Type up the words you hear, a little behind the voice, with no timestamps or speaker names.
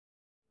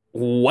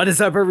What is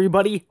up,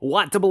 everybody?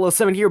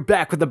 Watt007 here,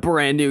 back with a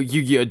brand new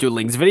Yu-Gi-Oh! Duel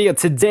Links video.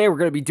 Today, we're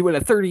going to be doing a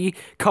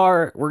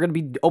 30-car. We're going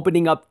to be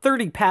opening up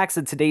 30 packs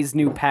in today's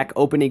new pack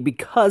opening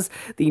because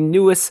the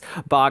newest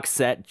box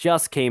set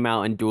just came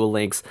out in Duel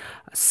Links.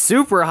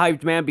 Super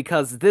hyped, man,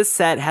 because this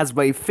set has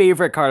my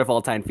favorite card of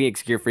all time,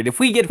 Phoenix GEARFRIED. If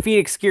we get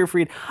Phoenix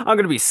GEARFRIED, I'm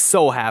going to be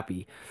so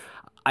happy.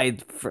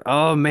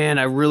 Oh man,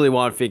 I really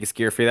want Phoenix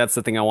GEARFRIED. That's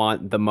the thing I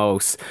want the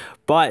most.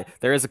 But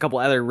there is a couple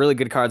other really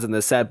good cards in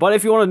this set. But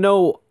if you want to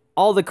know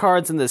all the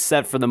cards in this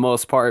set for the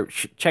most part,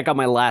 check out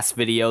my last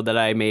video that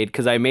I made,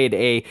 because I made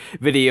a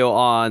video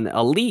on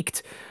a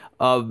leaked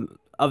of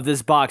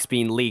this box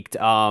being leaked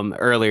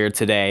earlier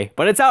today.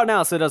 But it's out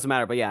now, so it doesn't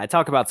matter. But yeah, I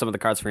talk about some of the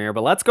cards from here.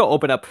 But let's go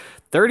open up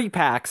 30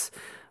 packs.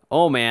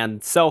 Oh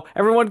man, so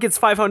everyone gets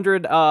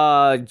 500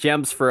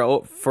 gems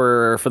for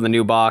the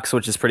new box,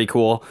 which is pretty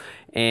cool.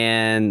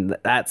 And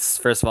that's,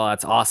 first of all,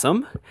 that's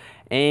awesome.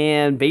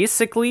 And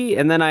basically,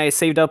 and then I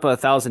saved up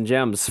 1,000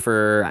 gems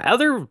for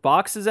other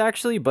boxes,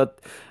 actually. But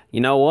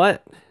you know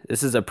what?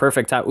 This is a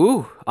perfect time.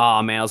 Ooh,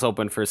 oh man, I was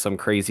hoping for some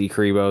crazy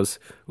Kribos.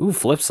 Ooh,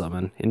 flip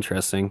summon,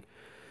 interesting.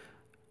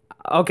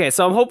 Okay,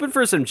 so I'm hoping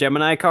for some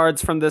Gemini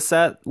cards from this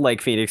set,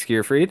 like Phoenix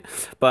GEARFRIED.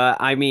 But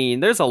I mean,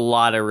 there's a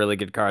lot of really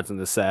good cards in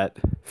this set.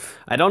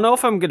 I don't know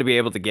if I'm going to be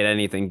able to get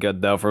anything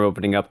good, though, from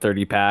opening up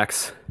 30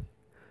 packs.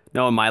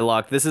 Knowing my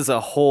luck, this is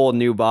a whole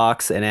new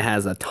box, and it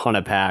has a ton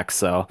of packs,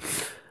 so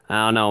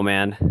I don't know,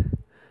 man.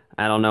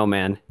 I don't know,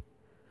 man.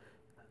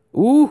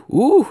 Ooh,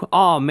 ooh.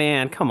 Oh,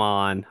 man, come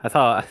on.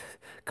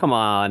 Come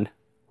on.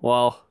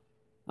 Well,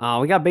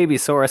 we got Baby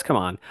Saurus, come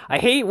on. I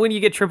hate when you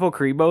get triple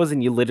Kribos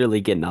and you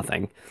literally get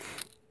nothing.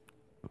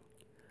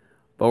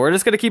 But we're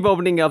just going to keep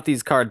opening up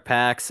these card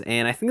packs,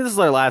 and I think this is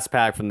our last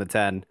pack from the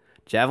 10.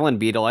 Javelin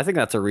Beetle, I think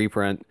that's a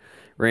reprint.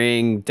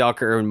 Ring,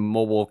 Ducker,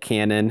 Mobile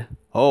Cannon.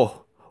 Oh.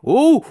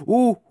 Ooh,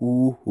 ooh,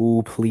 ooh,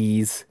 ooh,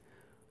 please.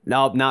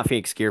 Nope, not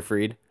Phoenix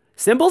GEARFRIED.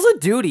 Symbols of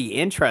Duty,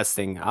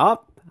 interesting.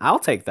 I'll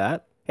take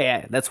that.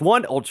 Hey, that's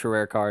one ultra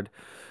rare card.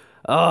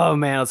 Oh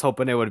man, I was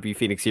hoping it would be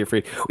Phoenix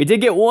GEARFRIED. We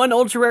did get one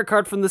ultra rare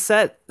card from the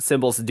set,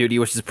 Symbols of Duty,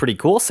 which is pretty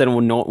cool. Send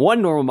one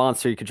normal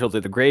monster you control to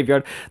the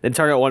graveyard, then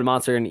target one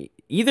monster in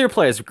either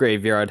player's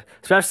graveyard.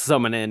 Special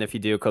summon in if you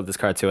do, equip this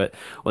card to it.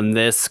 When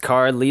this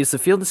card leaves the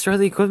field, destroy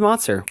the equipped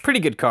monster. Pretty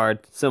good card.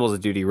 Symbols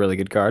of Duty, really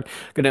good card.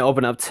 Gonna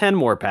open up 10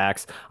 more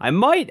packs. I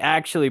might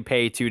actually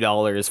pay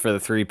 $2 for the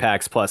 3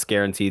 packs plus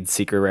guaranteed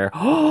secret rare.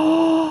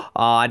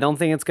 I don't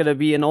think it's gonna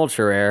be an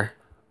ultra rare.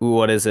 Ooh,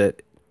 what is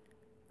it?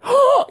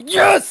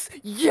 Yes!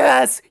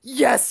 Yes!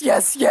 Yes,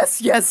 yes,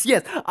 yes, yes,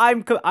 yes.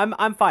 I'm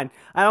fine.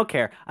 I don't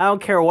care. I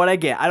don't care what I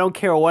get. I don't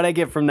care what I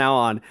get from now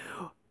on.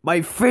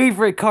 My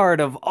favorite card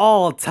of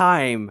all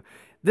time.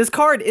 This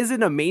card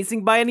isn't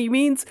amazing by any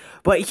means,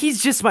 but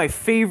he's just my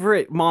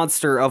favorite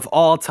monster of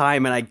all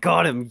time, and I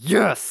got him.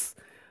 Yes!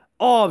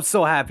 Oh, I'm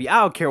so happy.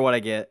 I don't care what I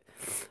get.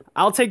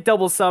 I'll take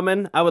double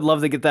summon. I would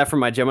love to get that from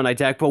my Gemini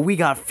deck, but we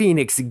got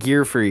Phoenix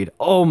GEARFRIED.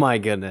 Oh my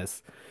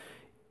goodness.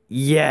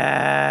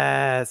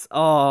 Yes!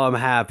 Oh, I'm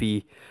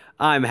happy.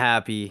 I'm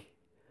happy.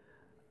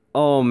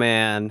 Oh,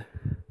 man.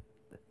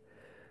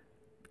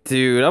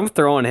 Dude, I'm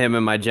throwing him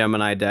in my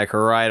Gemini deck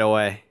right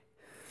away.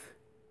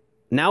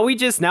 Now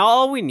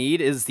all we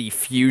need is the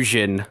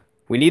fusion.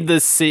 We need the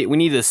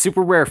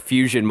super rare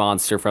fusion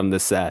monster from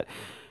this set.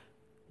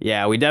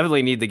 Yeah, we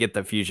definitely need to get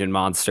the fusion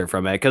monster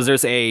from it, because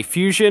there's a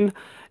fusion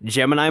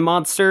Gemini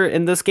monster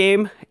in this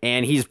game,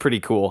 and he's pretty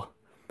cool.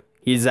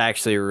 He's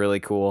actually really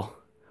cool.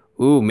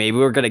 Ooh, maybe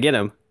we're gonna get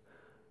him.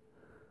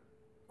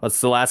 What's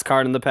the last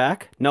card in the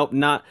pack? Nope,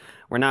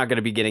 we're not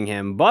gonna be getting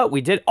him. But we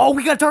did. Oh,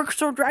 we got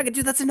Darkstorm Dragon,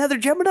 dude. That's another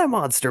Gemini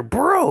monster,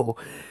 bro.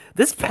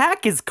 This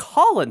pack is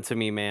calling to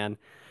me, man.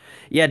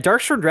 Yeah,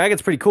 Darkstorm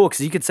Dragon's pretty cool because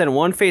you could send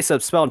one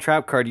face-up spell and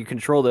trap card you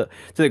control to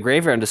the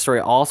graveyard and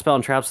destroy all spell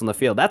and traps on the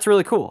field. That's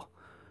really cool.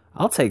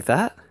 I'll take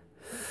that.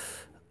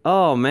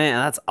 Oh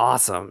man, that's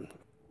awesome.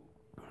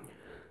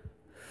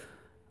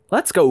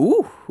 Let's go.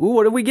 Ooh,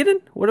 what are we getting?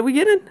 What are we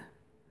getting?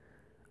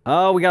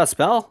 Oh, we got a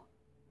spell.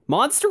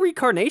 Monster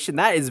Reincarnation.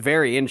 That is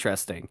very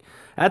interesting.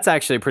 That's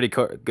actually a pretty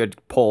good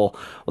pull.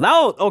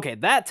 Well, okay,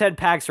 that 10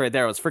 packs right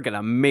there was freaking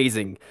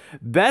amazing.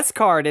 Best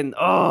card in...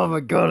 Oh my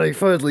god, I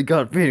finally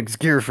got Phoenix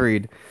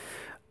GEARFRIED.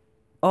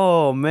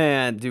 Oh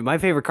man, dude, my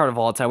favorite card of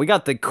all time. We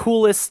got the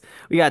coolest...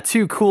 We got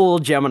 2 cool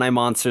Gemini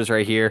monsters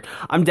right here.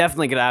 I'm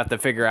definitely going to have to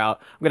figure out...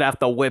 I'm going to have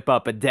to whip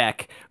up a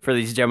deck for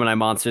these Gemini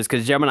monsters,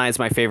 because Gemini is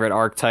my favorite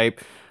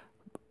archetype.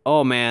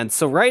 Oh man,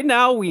 so right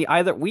now we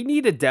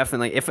need to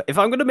definitely, if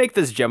I'm gonna make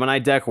this Gemini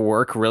deck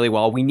work really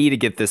well, we need to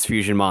get this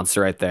fusion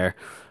monster right there.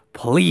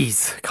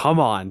 Please, come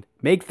on,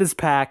 make this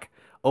pack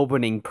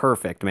opening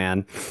perfect,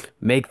 man.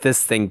 Make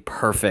this thing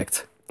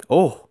perfect.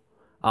 Oh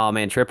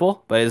man,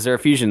 triple, but is there a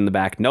fusion in the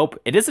back?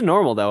 Nope, it isn't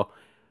normal though.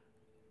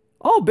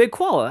 Oh, big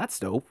koala, that's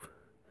dope.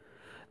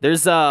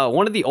 There's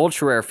one of the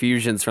ultra rare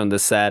fusions from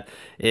this set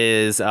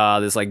is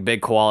this like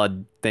big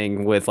koala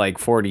thing with like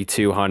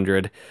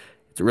 4,200.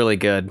 It's really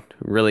good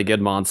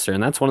monster,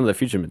 and that's one of the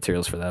fusion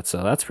materials for that,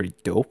 so that's pretty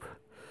dope.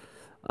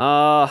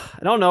 I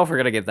don't know if we're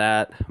gonna get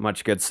that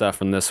much good stuff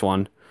from this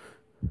one.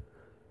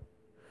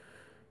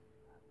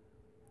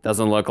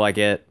 Doesn't look like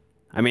it.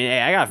 I mean,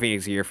 hey, I got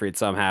Phoenix GEARFRIED,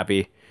 so I'm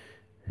happy.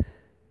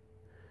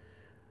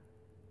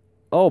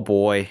 Oh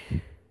boy.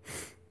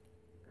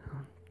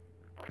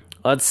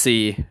 Let's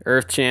see.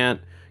 Earth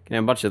Chant. Can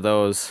have a bunch of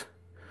those.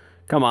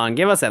 Come on,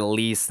 give us at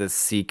least this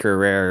secret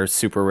rare or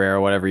super rare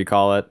or whatever you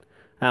call it.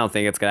 I don't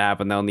think it's gonna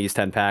happen though in these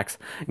 10 packs.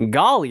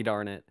 Golly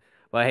darn it.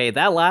 But hey,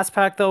 that last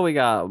pack though, we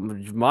got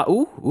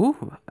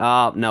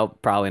no,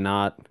 probably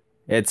not.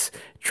 It's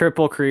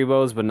triple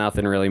Kribos, but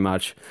nothing really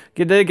much.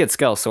 Did get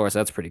Skelesaurus,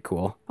 that's pretty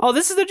cool. Oh,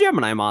 this is the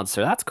Gemini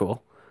monster, that's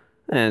cool.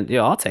 And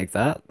yeah, I'll take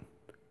that.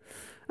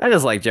 I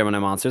just like Gemini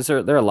monsters,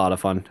 they're a lot of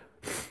fun.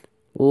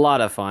 A lot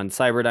of fun.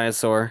 Cyber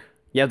Dinosaur.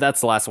 Yeah,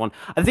 that's the last one.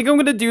 I think I'm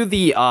going to do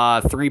the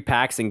 3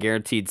 packs and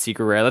guaranteed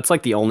secret rare. That's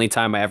like the only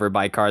time I ever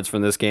buy cards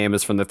from this game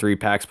is from the 3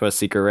 packs plus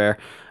secret rare.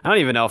 I don't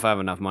even know if I have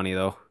enough money,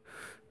 though.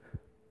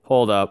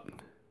 Hold up.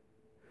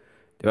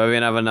 Do I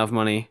even have enough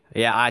money?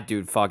 Yeah,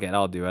 dude, fuck it.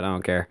 I'll do it. I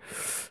don't care.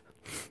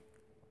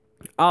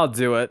 I'll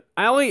do it.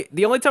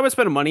 The only time I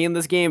spend money in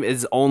this game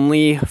is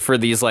only for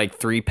these like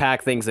 3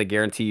 pack things that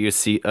guarantee you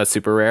a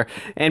super rare.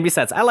 And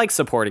besides, I like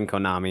supporting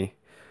Konami.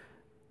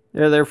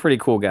 They're pretty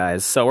cool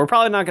guys. So we're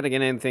probably not going to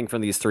get anything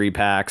from these 3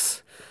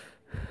 packs.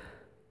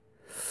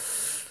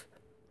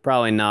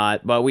 Probably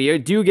not. But we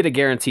do get a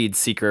guaranteed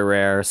secret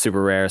rare,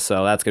 super rare.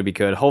 So that's going to be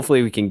good.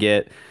 Hopefully we can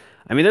get...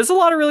 I mean, there's a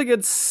lot of really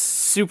good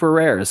super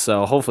rares.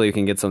 So hopefully we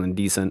can get something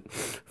decent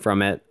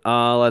from it.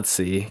 Let's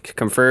see.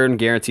 Confirmed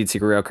guaranteed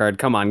secret rare card.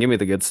 Come on, give me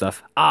the good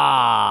stuff.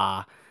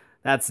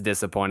 That's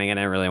disappointing. I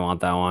didn't really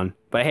want that one.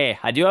 But hey,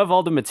 I do have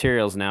all the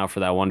materials now for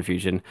that one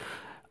fusion.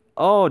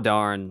 Oh,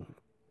 darn.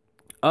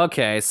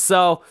 Okay,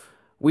 so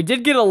we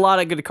did get a lot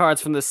of good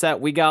cards from the set.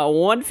 We got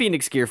 1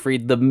 Phoenix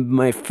GEARFRIED,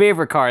 my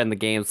favorite card in the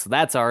game, so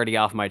that's already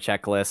off my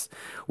checklist.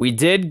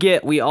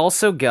 We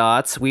also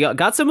got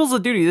Symbols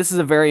of Duty. This is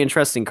a very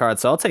interesting card,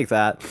 so I'll take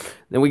that.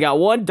 Then we got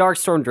 1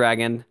 Darkstorm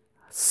Dragon.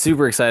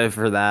 Super excited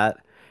for that.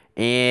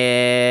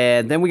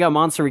 And then we got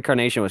Monster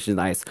Reincarnation, which is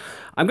nice.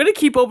 I'm going to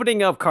keep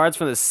opening up cards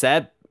from the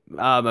set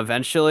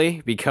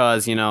eventually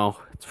because, you know,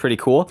 it's pretty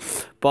cool.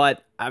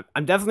 But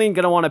I'm definitely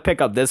going to want to pick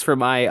up this for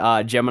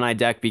my Gemini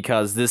deck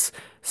because this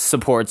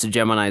supports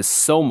Geminis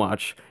so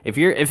much. If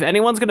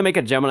anyone's going to make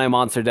a Gemini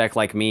monster deck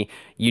like me,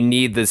 you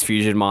need this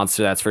fusion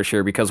monster, that's for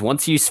sure. Because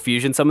once you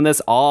fusion summon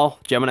this, all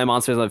Gemini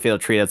monsters on the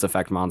field treat as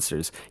effect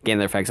monsters. Gain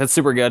their effects. That's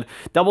super good.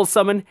 Double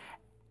summon.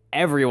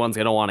 Everyone's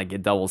going to want to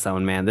get double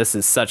summon, man. This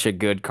is such a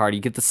good card.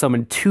 You get to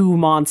summon 2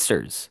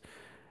 monsters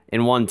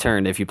in 1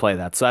 turn if you play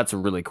that, so that's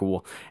really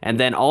cool. And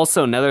then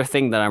also another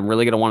thing that I'm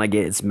really going to want to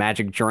get is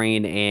Magic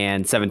Drain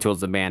and 7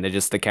 Tools of Mana,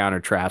 just to counter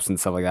traps and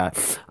stuff like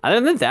that.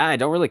 Other than that, I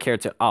don't really care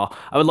to... Oh,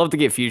 I would love to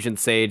get Fusion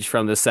Sage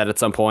from this set at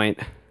some point.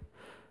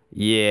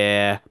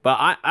 Yeah, but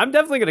I'm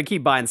definitely going to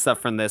keep buying stuff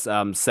from this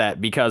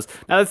set, because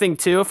another thing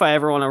too, if I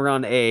ever want to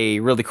run a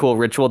really cool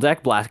ritual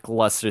deck,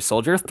 Blackluster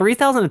Soldier,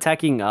 3,000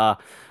 attacking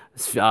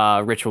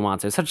ritual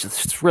monsters.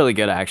 It's really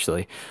good,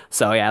 actually.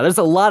 So yeah, there's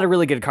a lot of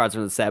really good cards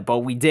from the set, but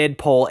we did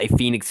pull a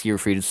Phoenix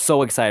GEARFRIED.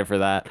 So excited for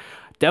that.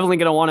 Definitely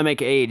gonna want to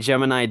make a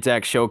Gemini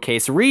deck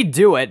showcase,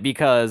 redo it,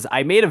 because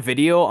I made a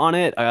video on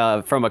it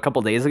from a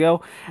couple days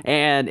ago,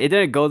 and it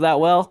didn't go that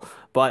well.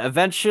 But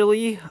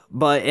eventually,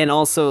 and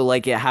also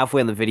like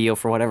halfway in the video,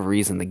 for whatever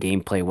reason, the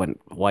gameplay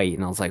went white,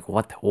 and I was like,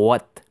 what,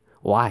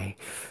 why?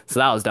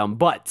 So that was dumb.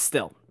 But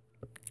still,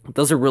 it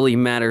doesn't really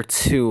matter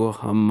too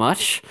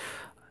much.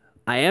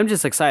 I am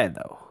just excited,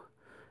 though,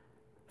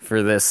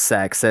 for this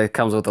set, 'cause it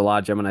comes with a lot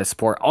of Gemini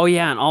support. Oh,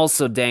 yeah, and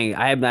also, dang,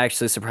 I am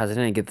actually surprised I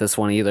didn't get this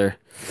one either.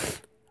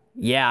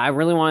 Yeah, I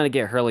really wanted to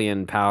get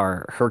Herculean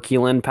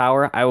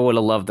Power. I would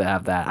have loved to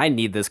have that. I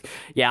need this.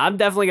 Yeah, I'm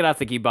definitely going to have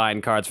to keep buying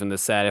cards from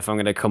this set if I'm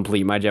going to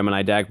complete my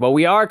Gemini deck. But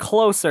we are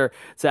closer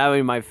to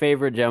having my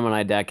favorite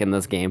Gemini deck in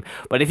this game.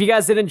 But if you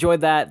guys did enjoy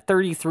that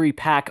 33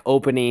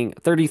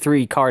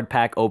 card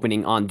pack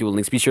opening on Duel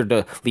Links, be sure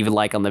to leave a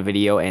like on the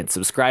video and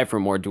subscribe for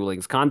more Duel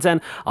Links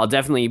content. I'll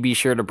definitely be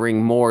sure to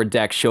bring more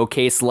deck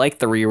showcase like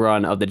the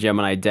rerun of the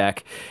Gemini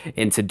deck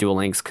into Duel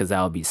Links, because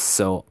that would be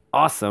so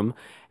awesome.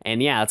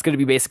 And yeah, that's going to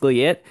be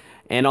basically it.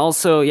 And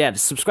also, yeah,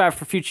 just subscribe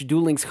for future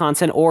Duel Links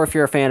content, or if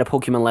you're a fan of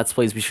Pokemon Let's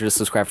Plays, be sure to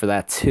subscribe for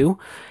that too.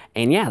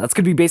 And yeah, that's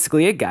going to be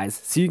basically it, guys.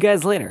 See you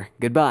guys later.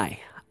 Goodbye.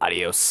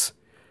 Adios.